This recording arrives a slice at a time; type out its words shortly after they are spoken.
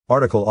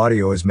Article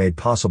audio is made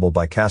possible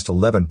by Cast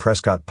 11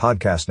 Prescott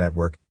Podcast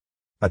Network,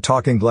 a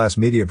Talking Glass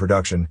media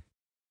production.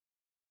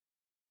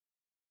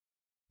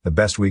 The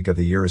best week of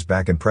the year is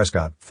back in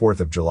Prescott, 4th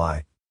of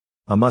July.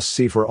 A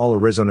must-see for all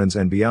Arizonans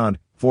and beyond.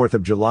 4th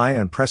of July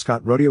and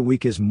Prescott Rodeo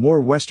Week is more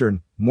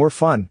Western, more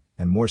fun,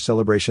 and more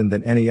celebration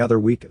than any other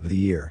week of the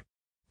year.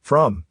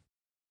 While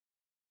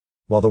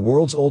the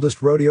world's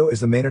oldest rodeo is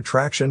the main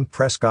attraction,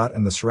 Prescott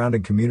and the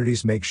surrounding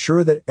communities make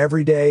sure that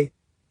every day,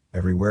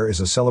 everywhere is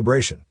a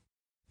celebration.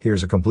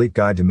 Here's a complete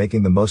guide to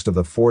making the most of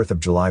the 4th of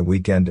July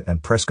weekend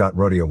and Prescott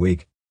Rodeo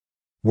Week.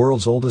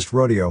 World's oldest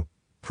rodeo,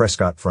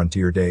 Prescott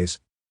Frontier Days.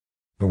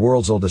 The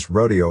world's oldest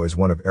rodeo is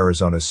one of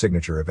Arizona's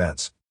signature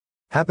events.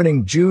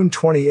 Happening June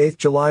 28th,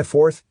 July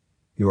 4th,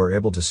 you are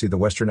able to see the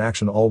Western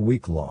action all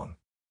week long.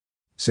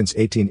 Since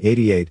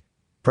 1888,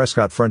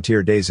 Prescott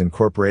Frontier Days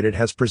Incorporated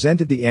has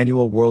presented the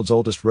annual world's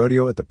oldest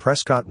rodeo at the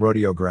Prescott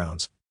Rodeo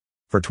Grounds.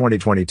 For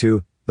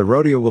 2022, the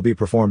rodeo will be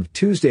performed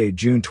Tuesday,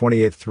 June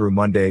 28th through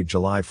Monday,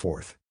 July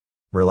 4th.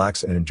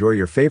 Relax and enjoy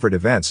your favorite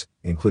events,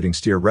 including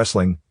steer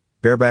wrestling,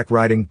 bareback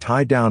riding,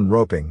 tie-down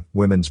roping,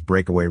 women's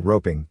breakaway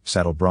roping,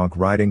 saddle bronc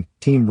riding,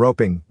 team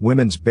roping,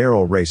 women's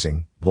barrel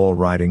racing, bull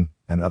riding,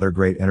 and other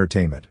great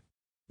entertainment.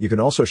 You can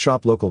also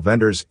shop local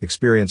vendors,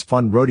 experience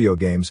fun rodeo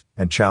games,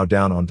 and chow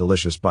down on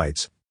delicious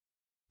bites.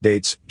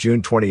 Dates,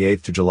 June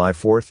 28th to July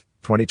 4th,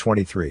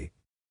 2023.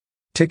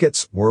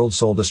 Tickets,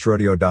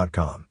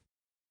 worldsoldestrodeo.com.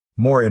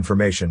 More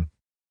information.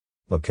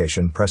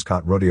 Location,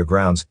 Prescott Rodeo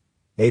Grounds,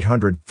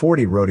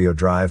 840 Rodeo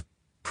Drive,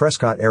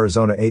 Prescott,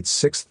 Arizona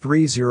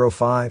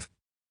 86305.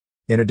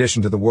 In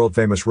addition to the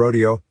world-famous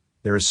rodeo,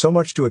 there is so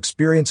much to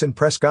experience in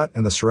Prescott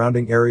and the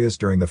surrounding areas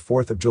during the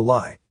 4th of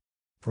July.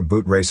 From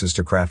boot races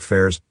to craft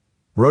fairs,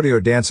 rodeo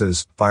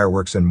dances,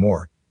 fireworks, and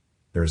more,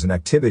 there is an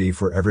activity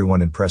for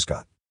everyone in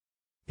Prescott.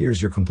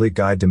 Here's your complete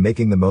guide to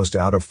making the most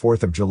out of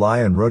 4th of July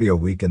and Rodeo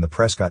Week in the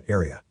Prescott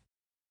area.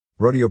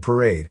 Rodeo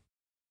Parade.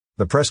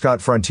 The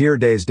Prescott Frontier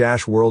Days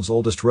 - World's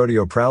Oldest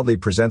Rodeo proudly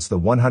presents the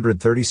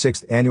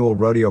 136th Annual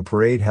Rodeo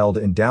Parade held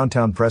in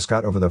downtown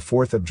Prescott over the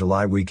 4th of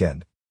July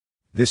weekend.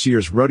 This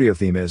year's rodeo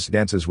theme is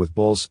Dances with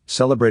Bulls,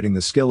 celebrating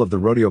the skill of the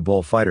rodeo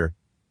bullfighter,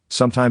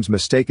 sometimes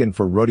mistaken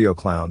for rodeo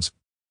clowns.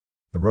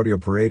 The Rodeo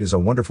Parade is a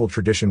wonderful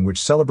tradition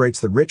which celebrates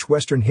the rich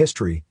Western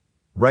history,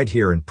 right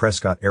here in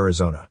Prescott,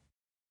 Arizona.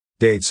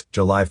 Dates,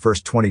 July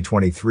 1st,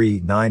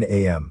 2023, 9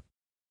 a.m.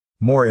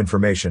 More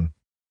information.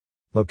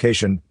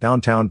 Location,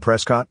 downtown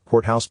Prescott,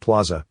 Courthouse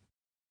Plaza.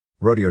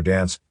 Rodeo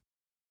Dance.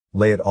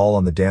 Lay it all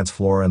on the dance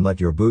floor and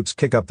let your boots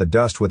kick up the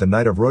dust with a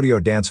night of rodeo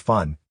dance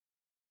fun.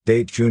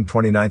 Date, June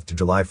 29th to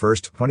July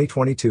 1st,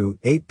 2022,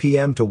 8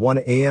 p.m. to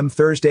 1 a.m.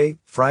 Thursday,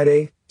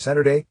 Friday,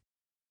 Saturday.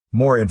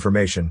 More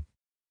information.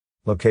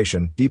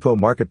 Location, Depot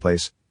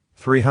Marketplace,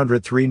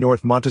 303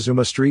 North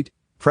Montezuma Street,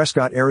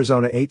 Prescott,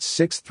 Arizona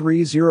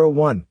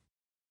 86301.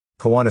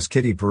 Kiwanis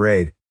Kitty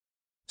Parade.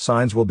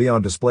 Signs will be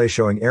on display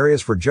showing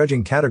areas for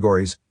judging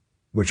categories,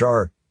 which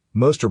are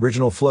Most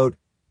Original Float,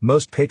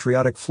 Most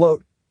Patriotic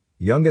Float,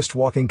 Youngest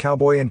Walking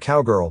Cowboy and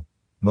Cowgirl,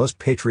 Most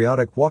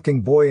Patriotic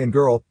Walking Boy and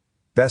Girl,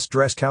 Best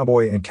Dressed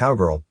Cowboy and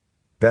Cowgirl,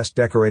 Best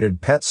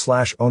Decorated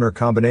Pet/Owner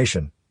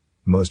Combination,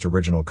 Most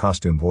Original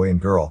Costume Boy and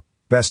Girl,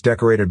 Best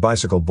Decorated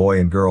Bicycle Boy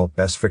and Girl,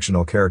 Best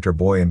Fictional Character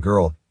Boy and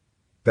Girl,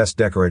 Best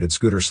Decorated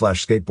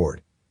Scooter/Skateboard,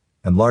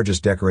 and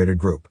Largest Decorated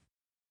Group.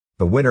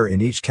 The winner in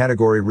each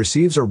category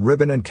receives a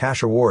ribbon and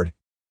cash award.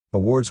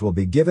 Awards will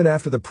be given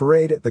after the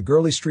parade at the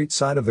Gurley Street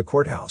side of the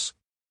courthouse.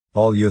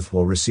 All youth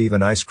will receive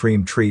an ice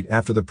cream treat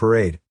after the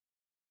parade.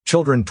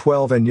 Children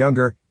 12 and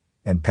younger,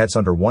 and pets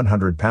under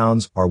 100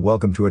 pounds are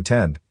welcome to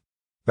attend.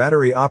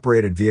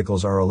 Battery-operated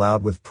vehicles are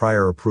allowed with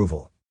prior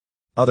approval.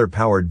 Other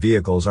powered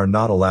vehicles are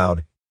not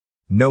allowed.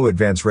 No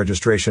advance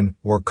registration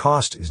or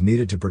cost is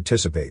needed to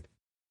participate.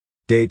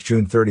 Date,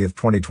 June 30th,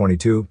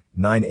 2022,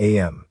 9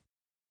 a.m.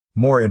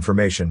 More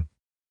information.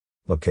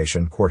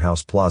 Location,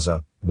 Courthouse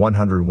Plaza,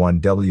 101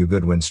 W.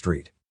 Goodwin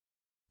Street.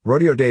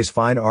 Rodeo Days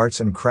Fine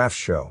Arts and Crafts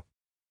Show.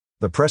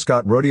 The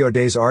Prescott Rodeo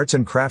Days Arts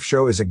and Crafts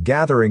Show is a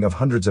gathering of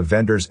hundreds of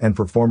vendors and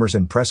performers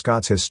in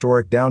Prescott's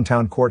historic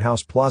downtown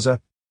Courthouse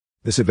Plaza.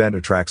 This event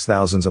attracts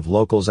thousands of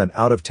locals and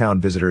out-of-town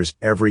visitors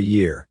every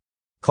year,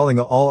 calling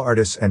all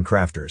artists and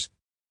crafters.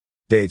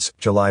 Dates,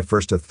 July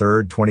 1st to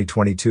 3rd,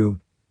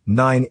 2022,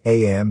 9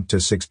 a.m. to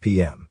 6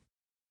 p.m.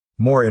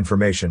 More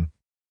information.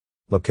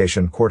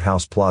 Location,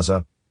 Courthouse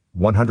Plaza,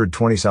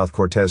 120 South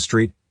Cortez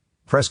Street,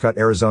 Prescott,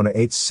 Arizona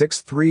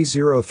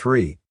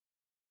 86303.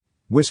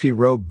 Whiskey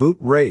Row Boot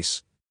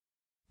Race.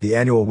 The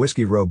annual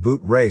Whiskey Row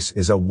Boot Race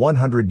is a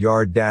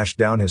 100-yard dash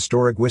down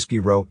historic Whiskey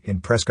Row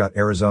in Prescott,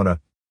 Arizona.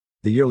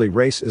 The yearly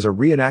race is a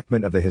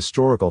reenactment of the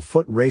historical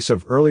foot race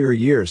of earlier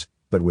years,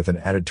 but with an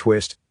added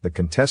twist. The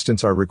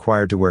contestants are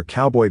required to wear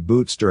cowboy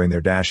boots during their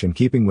dash in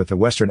keeping with the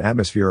Western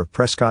atmosphere of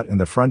Prescott and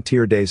the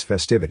Frontier Days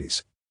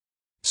festivities.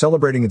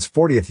 Celebrating its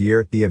 40th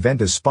year, the event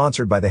is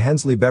sponsored by the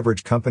Hensley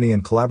Beverage Company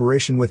in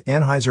collaboration with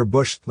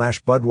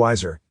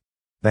Anheuser-Busch/Budweiser.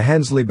 The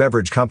Hensley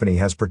Beverage Company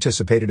has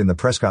participated in the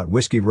Prescott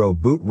Whiskey Row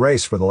Boot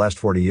Race for the last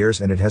 40 years,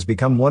 and it has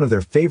become one of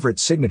their favorite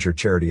signature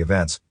charity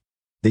events.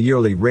 The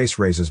yearly race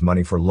raises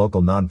money for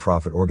local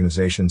nonprofit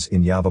organizations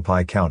in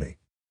Yavapai County.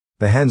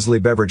 The Hensley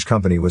Beverage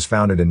Company was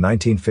founded in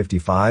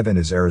 1955 and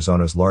is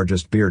Arizona's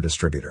largest beer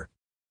distributor.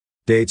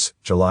 Dates,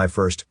 July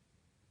 1st,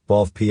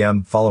 12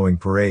 p.m. following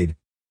parade.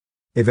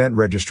 Event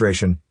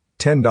registration,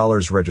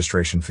 $10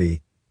 registration fee,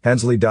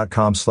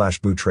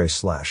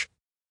 hensley.com/bootrace/.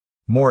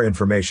 More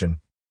information.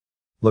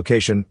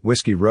 Location,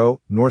 Whiskey Row,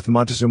 North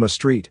Montezuma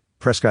Street,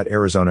 Prescott,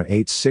 Arizona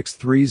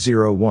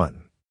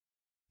 86301.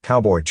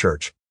 Cowboy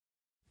Church.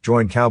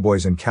 Join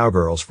cowboys and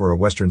cowgirls for a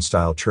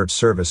Western-style church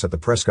service at the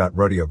Prescott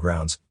Rodeo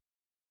Grounds.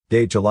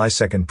 Date July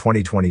 2,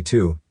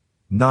 2022,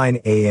 9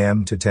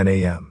 a.m. to 10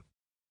 a.m.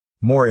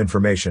 More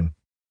information.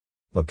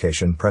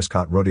 Location,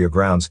 Prescott Rodeo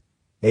Grounds,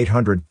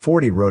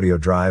 840 Rodeo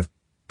Drive,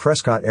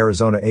 Prescott,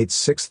 Arizona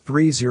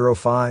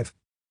 86305.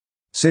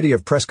 City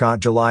of Prescott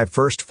July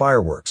 1st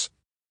Fireworks.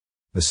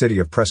 The City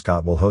of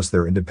Prescott will host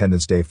their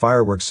Independence Day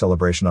fireworks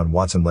celebration on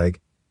Watson Lake,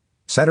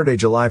 Saturday,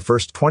 July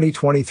 1st,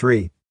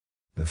 2023.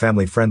 The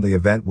family-friendly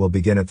event will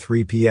begin at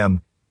 3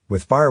 p.m.,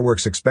 with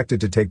fireworks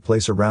expected to take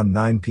place around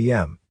 9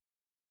 p.m.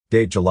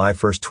 Date July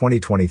 1st,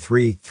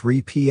 2023,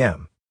 3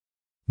 p.m.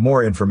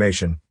 More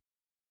information.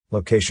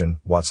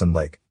 Location, Watson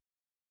Lake.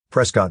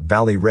 Prescott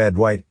Valley Red,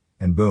 White,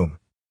 and Boom.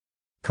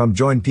 Come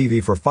join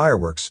PV for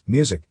fireworks,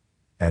 music,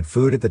 and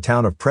food at the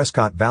town of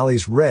Prescott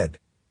Valley's Red,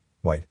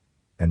 White,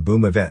 and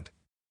Boom event.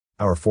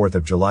 Our 4th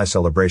of July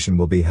celebration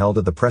will be held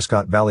at the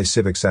Prescott Valley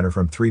Civic Center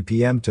from 3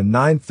 p.m. to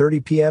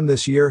 9:30 p.m.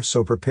 this year,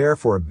 so prepare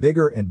for a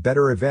bigger and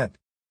better event.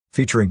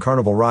 Featuring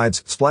carnival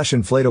rides, splash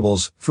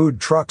inflatables, food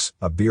trucks,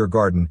 a beer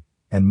garden,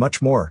 and much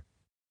more.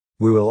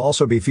 We will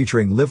also be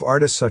featuring live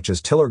artists such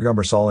as Tiller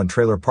Gummersall and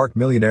Trailer Park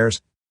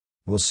Millionaires.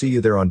 We'll see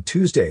you there on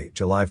Tuesday,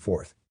 July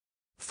 4th.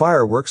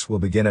 Fireworks will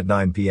begin at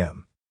 9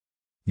 p.m.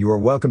 You are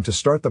welcome to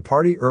start the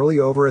party early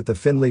over at the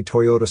Findlay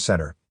Toyota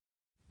Center.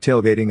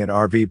 Tailgating and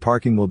RV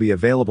parking will be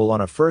available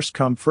on a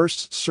first-come,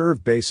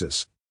 first-served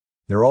basis.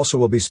 There also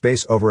will be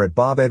space over at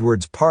Bob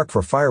Edwards Park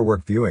for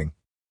firework viewing.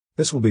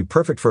 This will be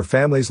perfect for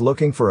families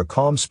looking for a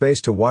calm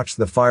space to watch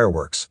the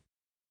fireworks.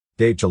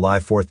 Date July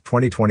 4th,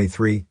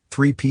 2023,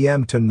 3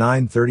 p.m. to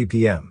 9:30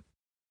 p.m.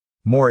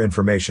 More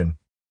information.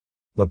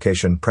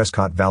 Location,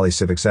 Prescott Valley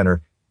Civic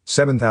Center,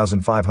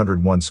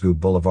 7501 Scoop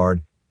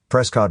Boulevard,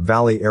 Prescott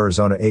Valley,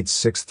 Arizona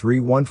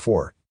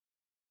 86314.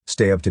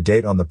 Stay up to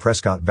date on the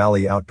Prescott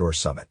Valley Outdoor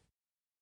Summit.